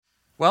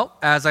Well,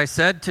 as I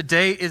said,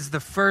 today is the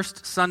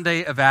first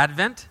Sunday of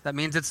Advent. That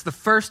means it's the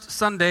first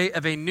Sunday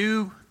of a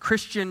new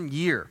Christian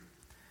year.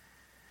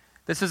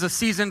 This is a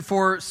season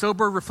for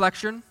sober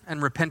reflection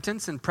and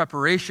repentance in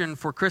preparation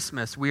for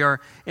Christmas. We are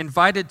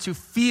invited to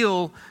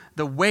feel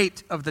the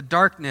weight of the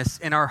darkness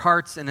in our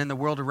hearts and in the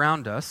world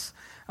around us,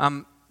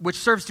 which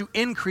serves to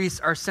increase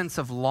our sense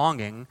of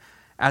longing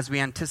as we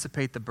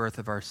anticipate the birth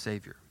of our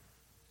Savior.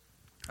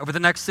 Over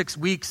the next 6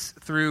 weeks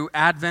through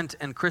Advent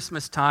and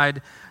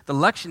Christmastide, the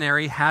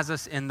lectionary has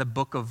us in the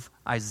book of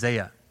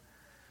Isaiah.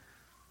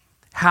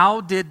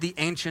 How did the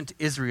ancient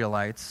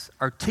Israelites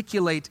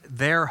articulate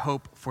their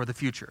hope for the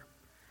future?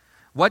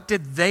 What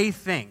did they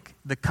think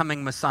the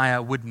coming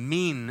Messiah would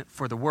mean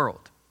for the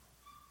world?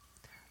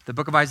 The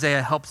book of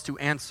Isaiah helps to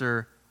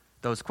answer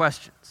those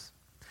questions.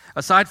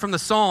 Aside from the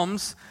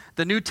Psalms,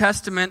 the New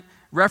Testament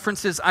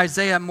references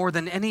Isaiah more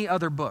than any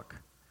other book.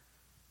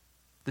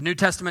 The New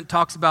Testament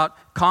talks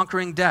about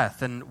conquering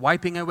death and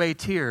wiping away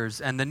tears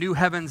and the new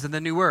heavens and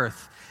the new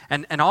earth.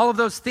 And all of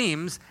those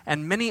themes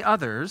and many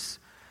others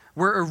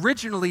were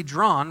originally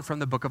drawn from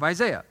the book of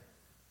Isaiah.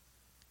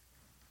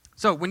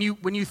 So when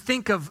you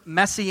think of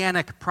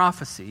messianic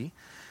prophecy,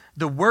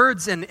 the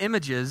words and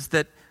images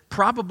that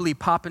probably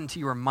pop into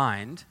your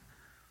mind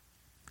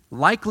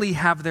likely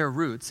have their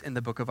roots in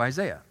the book of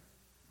Isaiah.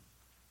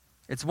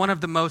 It's one of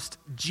the most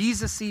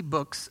Jesus-y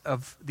books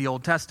of the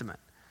Old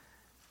Testament.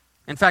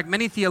 In fact,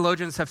 many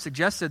theologians have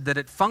suggested that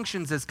it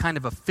functions as kind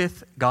of a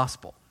fifth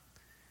gospel.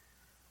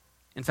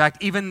 In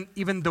fact, even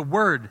the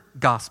word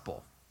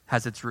gospel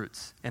has its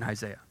roots in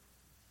Isaiah.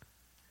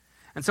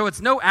 And so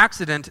it's no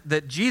accident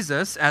that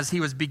Jesus, as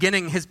he was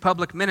beginning his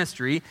public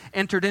ministry,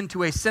 entered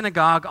into a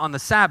synagogue on the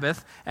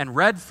Sabbath and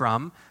read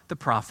from the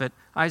prophet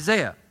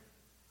Isaiah.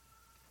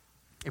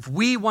 If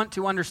we want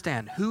to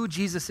understand who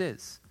Jesus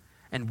is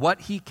and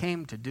what he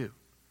came to do,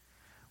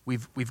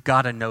 we've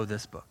got to know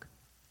this book.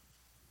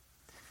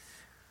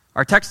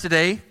 Our text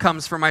today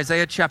comes from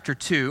Isaiah chapter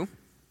 2.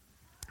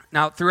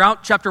 Now,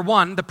 throughout chapter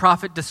 1, the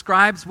prophet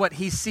describes what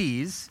he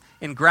sees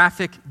in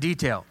graphic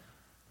detail.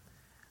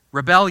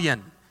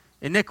 Rebellion,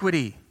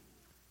 iniquity,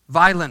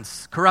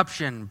 violence,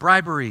 corruption,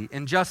 bribery,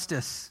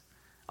 injustice,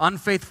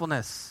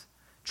 unfaithfulness,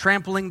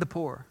 trampling the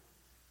poor.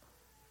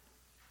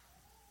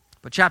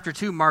 But chapter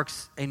 2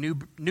 marks a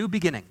new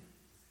beginning.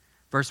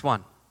 Verse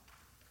 1.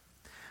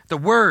 The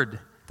word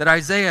that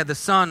Isaiah, the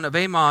son of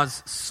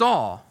Amoz,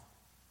 saw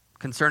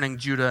concerning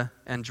Judah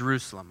and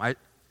Jerusalem.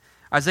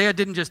 Isaiah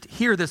didn't just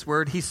hear this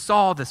word, he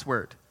saw this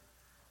word.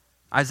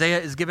 Isaiah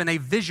is given a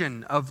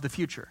vision of the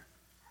future.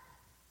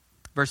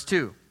 Verse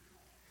 2.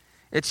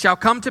 It shall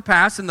come to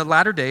pass in the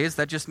latter days,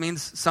 that just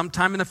means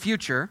sometime in the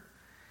future,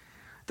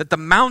 that the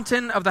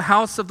mountain of the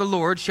house of the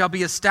Lord shall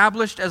be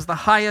established as the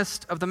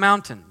highest of the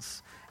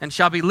mountains, and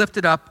shall be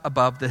lifted up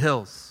above the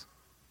hills.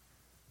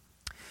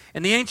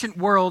 In the ancient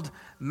world,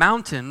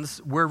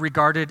 mountains were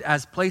regarded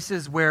as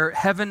places where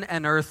heaven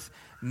and earth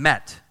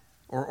met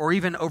or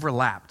even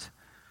overlapped.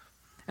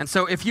 And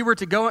so if you were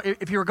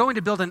going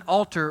to build an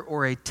altar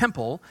or a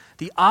temple,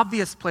 the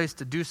obvious place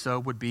to do so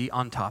would be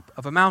on top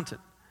of a mountain.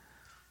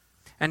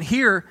 And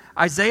here,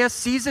 Isaiah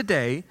sees a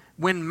day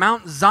when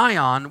Mount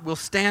Zion will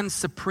stand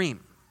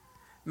supreme,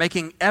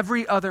 making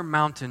every other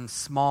mountain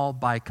small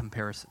by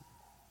comparison.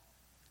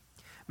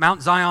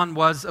 Mount Zion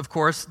was, of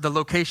course, the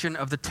location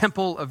of the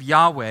temple of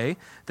Yahweh,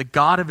 the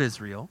God of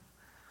Israel.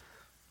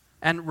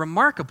 And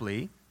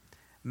remarkably,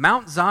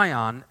 Mount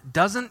Zion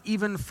doesn't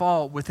even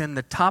fall within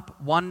the top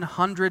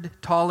 100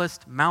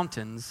 tallest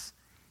mountains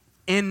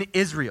in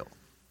Israel.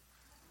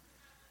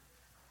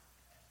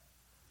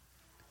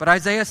 But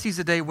Isaiah sees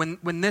a day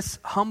when this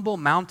humble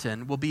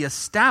mountain will be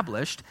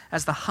established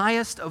as the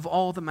highest of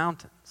all the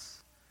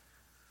mountains.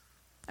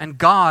 And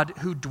God,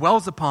 who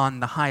dwells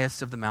upon the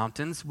highest of the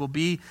mountains, will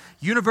be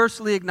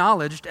universally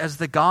acknowledged as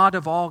the God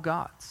of all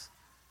gods.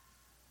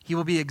 He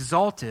will be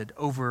exalted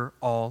over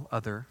all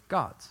other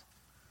gods.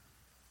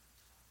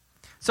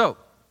 So,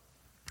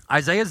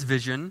 Isaiah's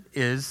vision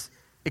is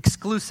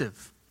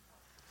exclusive.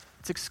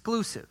 It's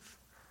exclusive.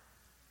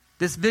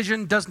 This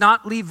vision does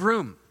not leave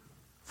room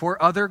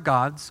for other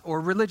gods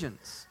or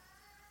religions.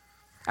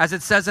 As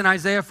it says in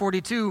Isaiah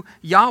 42,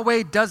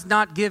 Yahweh does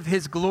not give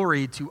his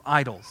glory to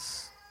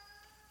idols.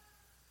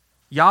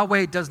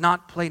 Yahweh does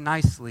not play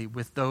nicely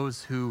with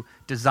those who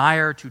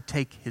desire to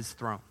take his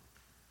throne.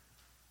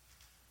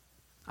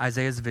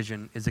 Isaiah's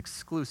vision is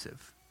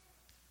exclusive.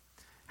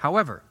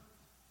 However,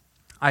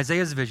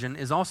 Isaiah's vision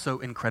is also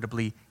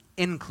incredibly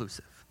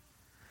inclusive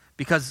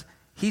because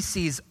he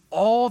sees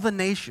all the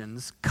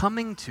nations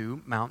coming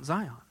to Mount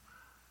Zion.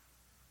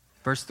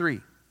 Verse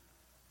 3.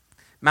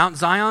 Mount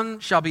Zion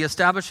shall be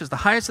established as the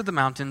highest of the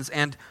mountains,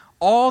 and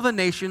all the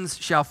nations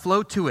shall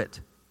flow to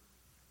it.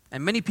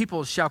 And many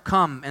peoples shall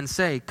come and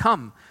say,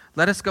 Come,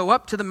 let us go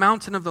up to the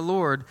mountain of the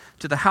Lord,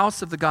 to the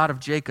house of the God of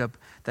Jacob,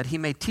 that he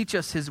may teach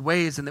us his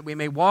ways and that we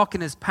may walk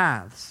in his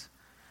paths.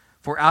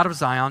 For out of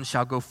Zion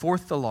shall go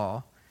forth the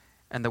law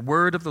and the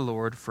word of the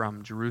Lord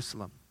from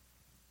Jerusalem.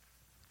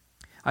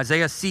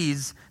 Isaiah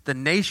sees the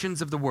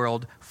nations of the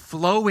world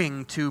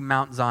flowing to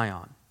Mount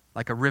Zion,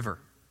 like a river.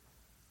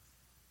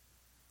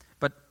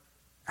 But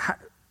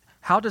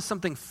how does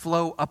something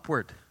flow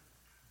upward?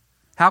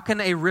 How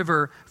can a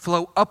river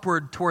flow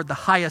upward toward the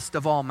highest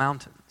of all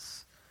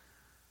mountains?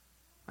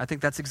 I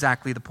think that's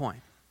exactly the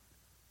point.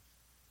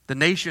 The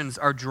nations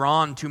are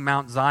drawn to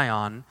Mount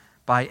Zion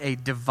by a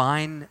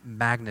divine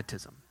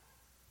magnetism.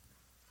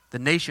 The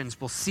nations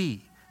will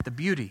see the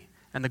beauty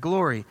and the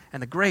glory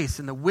and the grace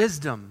and the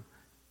wisdom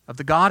of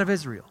the God of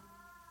Israel,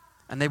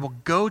 and they will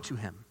go to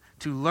him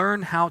to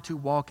learn how to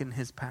walk in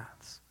his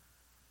paths.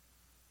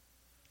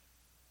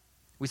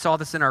 We saw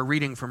this in our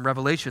reading from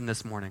Revelation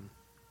this morning.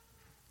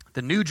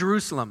 The new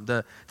Jerusalem,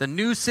 the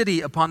new city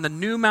upon the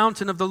new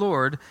mountain of the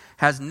Lord,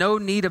 has no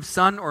need of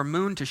sun or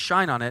moon to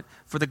shine on it,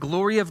 for the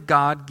glory of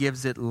God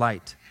gives it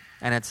light,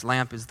 and its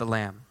lamp is the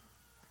Lamb.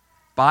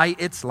 By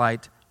its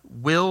light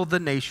will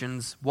the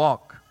nations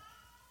walk,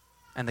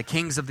 and the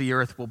kings of the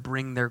earth will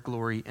bring their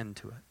glory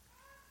into it.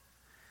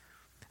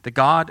 The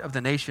God of the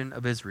nation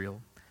of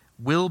Israel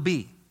will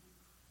be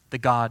the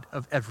God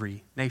of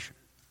every nation.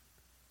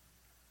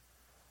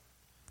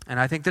 And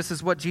I think this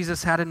is what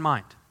Jesus had in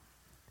mind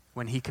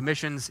when he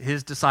commissions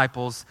his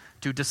disciples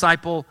to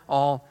disciple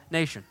all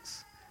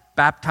nations,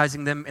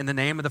 baptizing them in the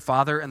name of the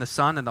Father and the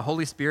Son and the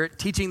Holy Spirit,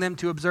 teaching them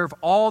to observe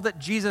all that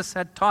Jesus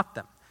had taught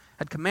them,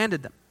 had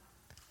commanded them.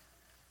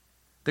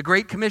 The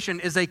Great Commission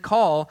is a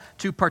call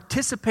to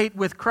participate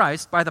with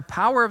Christ by the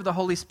power of the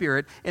Holy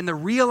Spirit in the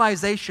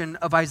realization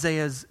of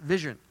Isaiah's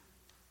vision.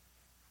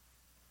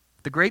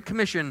 The Great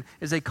Commission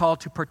is a call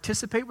to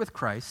participate with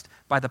Christ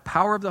by the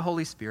power of the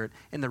Holy Spirit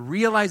in the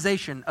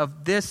realization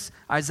of this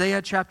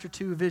Isaiah chapter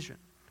 2 vision.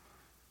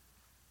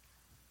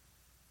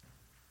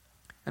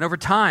 And over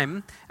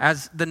time,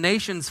 as the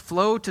nations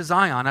flow to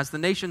Zion, as the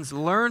nations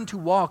learn to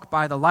walk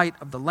by the light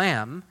of the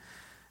Lamb,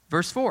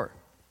 verse 4,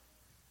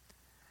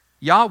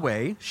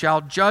 Yahweh shall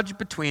judge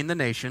between the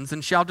nations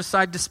and shall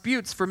decide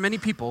disputes for many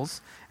peoples,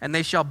 and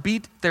they shall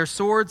beat their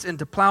swords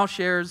into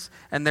plowshares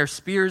and their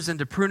spears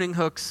into pruning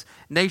hooks.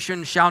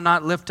 Nation shall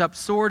not lift up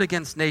sword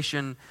against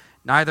nation,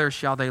 neither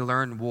shall they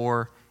learn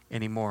war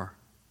anymore.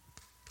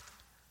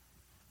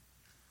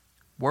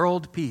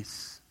 World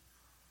peace.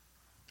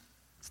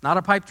 It's not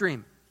a pipe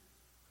dream.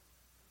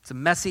 It's a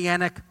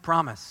messianic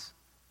promise.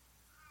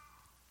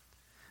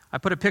 I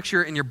put a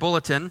picture in your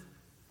bulletin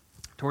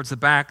towards the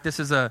back. This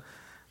is a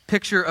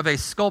picture of a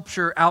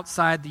sculpture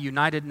outside the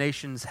United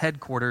Nations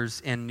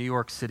headquarters in New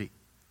York City.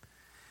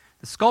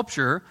 The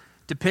sculpture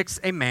depicts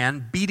a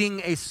man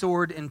beating a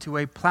sword into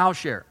a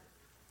plowshare,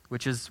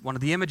 which is one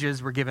of the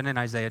images we're given in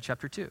Isaiah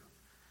chapter 2.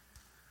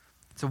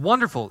 It's a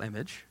wonderful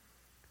image.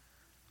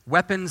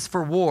 Weapons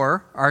for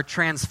war are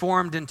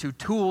transformed into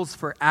tools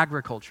for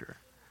agriculture.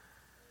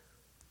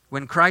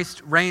 When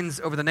Christ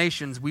reigns over the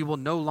nations, we will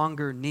no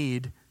longer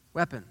need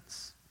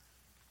weapons.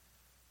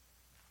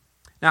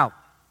 Now,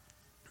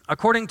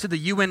 according to the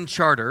UN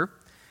Charter,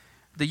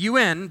 the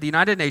UN, the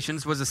United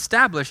Nations, was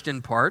established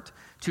in part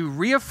to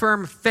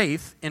reaffirm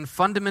faith in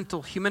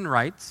fundamental human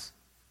rights,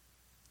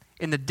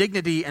 in the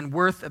dignity and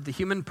worth of the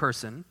human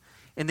person,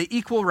 in the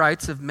equal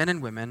rights of men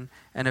and women,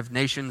 and of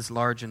nations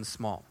large and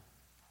small.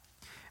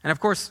 And of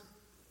course,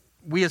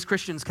 we as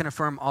Christians can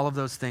affirm all of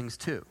those things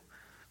too.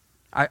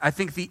 I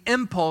think the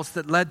impulse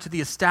that led to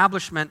the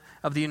establishment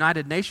of the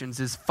United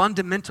Nations is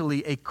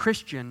fundamentally a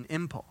Christian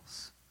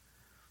impulse.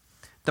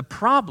 The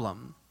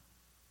problem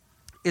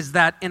is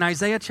that in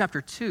Isaiah chapter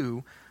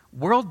 2,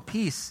 world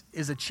peace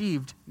is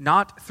achieved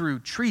not through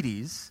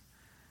treaties,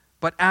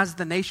 but as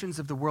the nations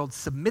of the world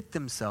submit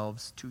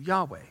themselves to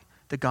Yahweh,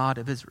 the God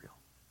of Israel.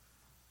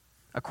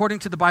 According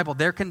to the Bible,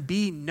 there can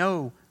be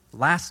no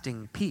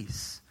lasting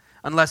peace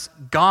unless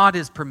God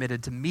is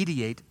permitted to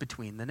mediate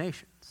between the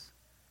nations.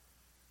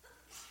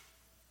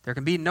 There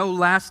can be no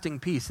lasting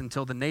peace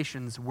until the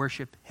nations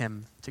worship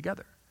him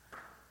together.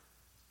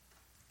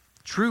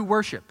 True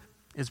worship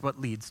is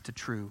what leads to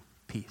true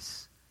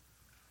peace.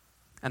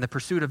 And the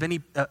pursuit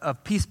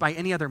of peace by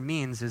any other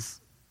means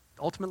is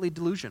ultimately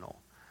delusional.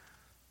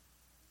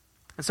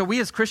 And so we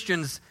as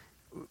Christians,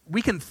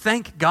 we can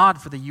thank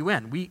God for the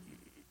UN. We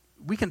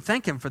can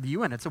thank him for the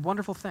UN. It's a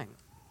wonderful thing.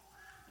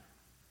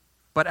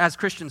 But as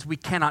Christians, we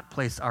cannot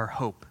place our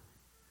hope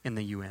in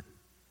the UN.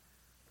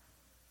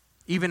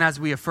 Even as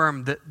we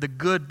affirm the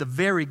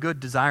very good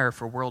desire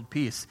for world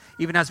peace,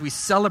 even as we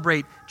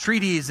celebrate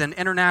treaties and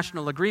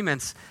international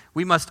agreements,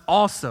 we must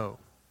also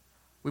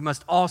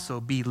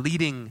be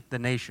leading the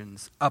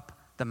nations up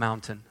the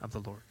mountain of the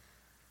Lord.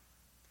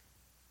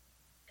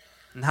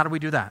 And how do we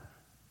do that?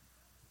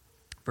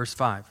 Verse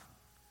 5.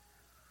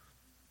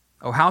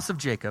 O house of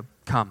Jacob,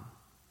 come,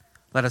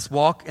 let us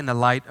walk in the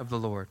light of the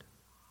Lord.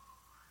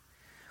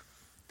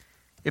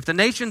 If the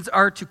nations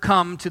are to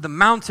come to the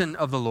mountain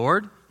of the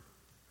Lord,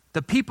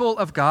 the people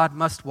of God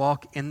must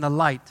walk in the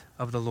light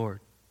of the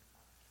Lord.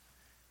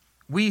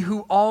 We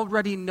who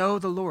already know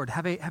the Lord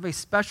have a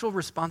special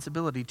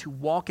responsibility to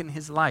walk in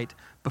his light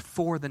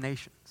before the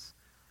nations.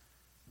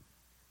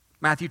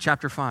 Matthew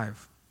chapter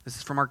 5. This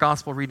is from our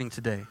gospel reading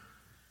today.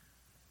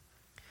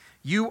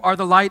 You are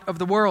the light of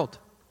the world.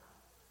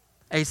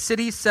 A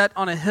city set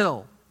on a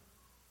hill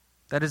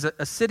That is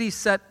a city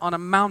set on a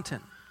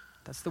mountain.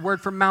 That's the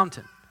word for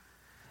mountain.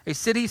 A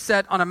city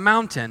set on a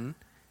mountain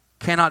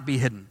cannot be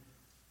hidden.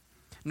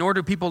 Nor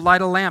do people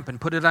light a lamp and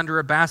put it under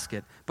a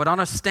basket, but on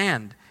a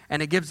stand,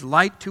 and it gives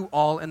light to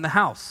all in the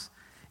house.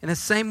 In the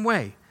same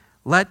way,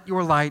 let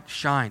your light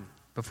shine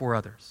before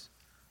others,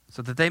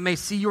 so that they may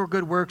see your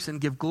good works and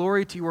give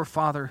glory to your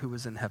Father who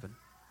is in heaven.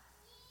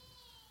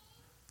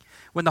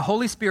 When the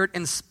Holy Spirit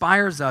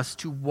inspires us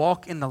to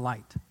walk in the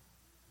light,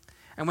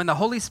 and when the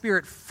Holy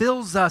Spirit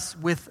fills us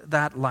with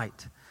that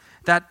light,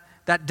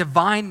 that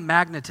divine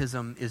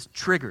magnetism is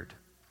triggered,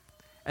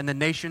 and the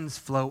nations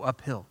flow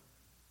uphill.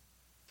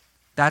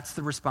 That's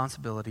the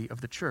responsibility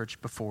of the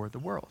church before the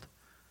world.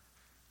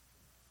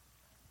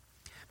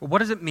 But what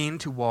does it mean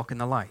to walk in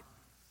the light?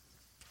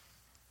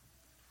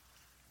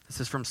 This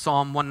is from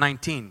Psalm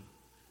 119.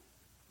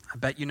 I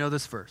bet you know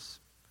this verse.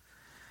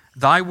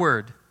 Thy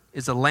word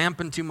is a lamp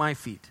unto my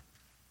feet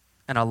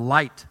and a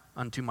light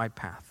unto my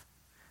path.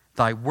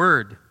 Thy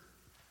word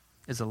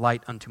is a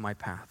light unto my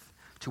path.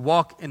 To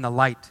walk in the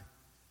light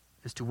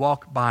is to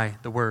walk by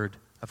the word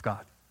of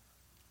God.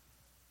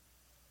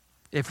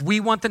 If we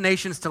want the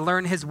nations to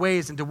learn his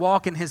ways and to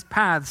walk in his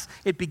paths,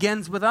 it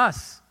begins with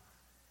us.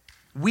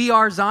 We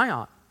are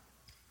Zion.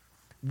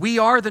 We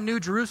are the New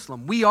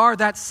Jerusalem. We are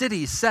that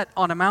city set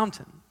on a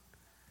mountain.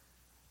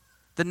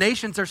 The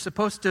nations are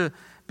supposed to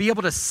be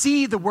able to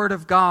see the word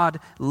of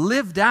God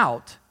lived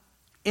out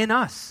in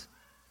us.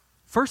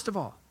 First of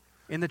all,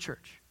 in the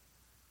church.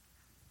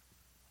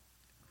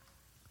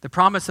 The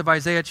promise of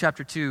Isaiah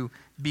chapter 2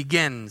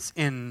 begins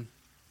in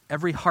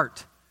every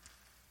heart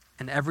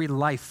and every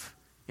life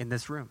in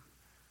this room.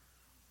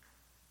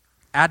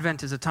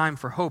 Advent is a time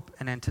for hope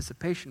and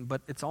anticipation,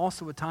 but it's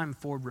also a time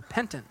for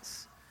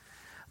repentance.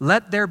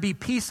 Let there be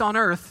peace on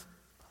earth,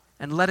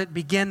 and let it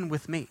begin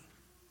with me.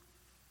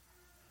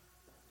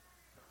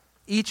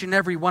 Each and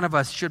every one of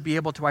us should be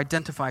able to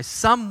identify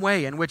some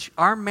way in which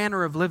our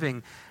manner of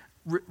living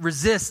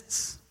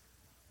resists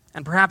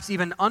and perhaps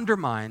even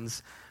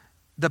undermines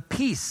the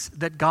peace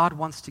that God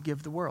wants to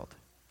give the world.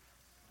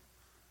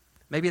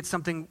 Maybe it's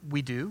something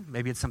we do.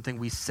 Maybe it's something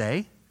we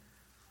say.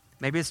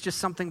 Maybe it's just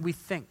something we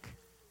think.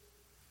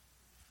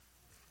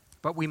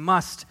 But we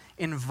must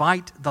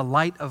invite the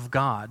light of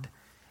God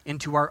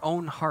into our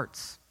own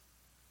hearts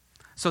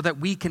so that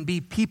we can be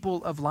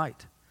people of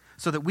light,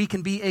 so that we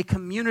can be a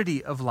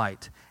community of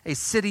light, a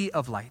city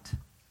of light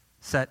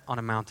set on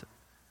a mountain.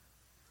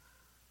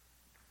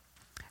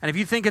 And if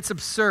you think it's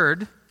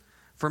absurd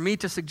for me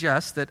to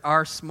suggest that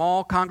our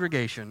small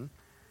congregation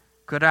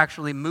could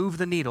actually move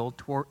the needle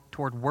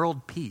toward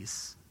world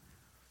peace,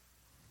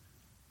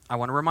 I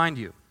want to remind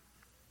you,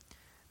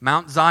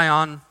 Mount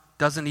Zion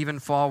doesn't even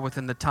fall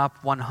within the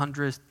top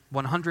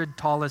 100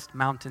 tallest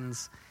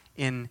mountains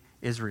in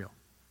Israel.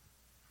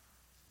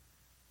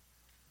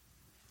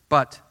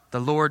 But the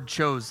Lord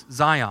chose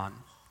Zion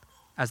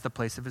as the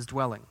place of his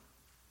dwelling.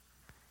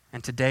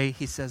 And today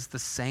he says the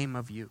same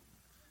of you.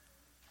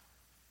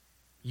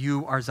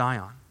 You are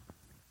Zion.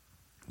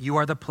 You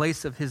are the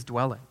place of his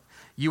dwelling.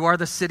 You are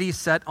the city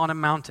set on a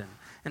mountain.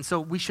 And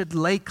so we should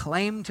lay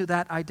claim to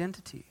that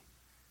identity.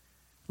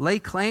 Lay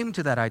claim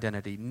to that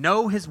identity.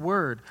 Know his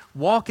word.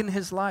 Walk in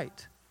his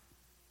light.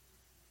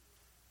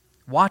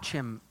 Watch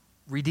him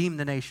redeem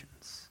the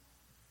nations.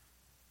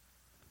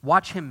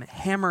 Watch him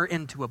hammer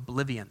into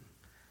oblivion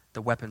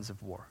the weapons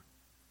of war.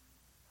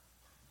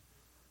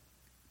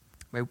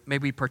 May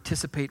we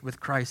participate with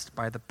Christ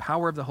by the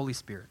power of the Holy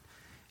Spirit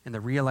in the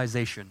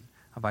realization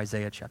of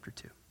Isaiah chapter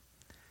 2.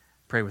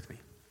 Pray with me.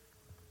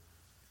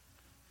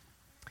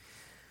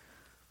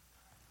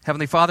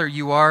 Heavenly Father,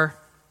 you are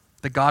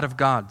the God of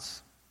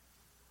gods,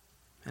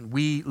 and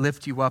we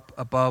lift you up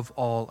above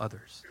all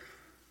others.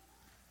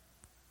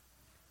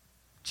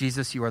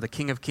 Jesus, you are the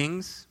King of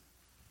kings.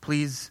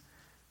 Please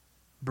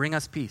bring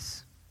us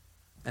peace,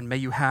 and may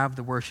you have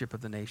the worship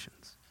of the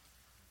nations.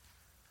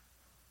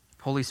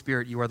 Holy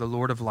Spirit, you are the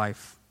Lord of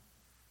life.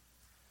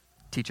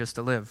 Teach us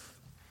to live.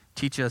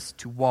 Teach us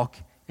to walk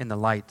in the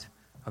light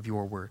of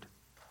your word.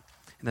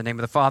 In the name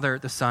of the Father,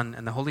 the Son,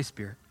 and the Holy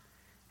Spirit,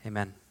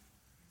 amen.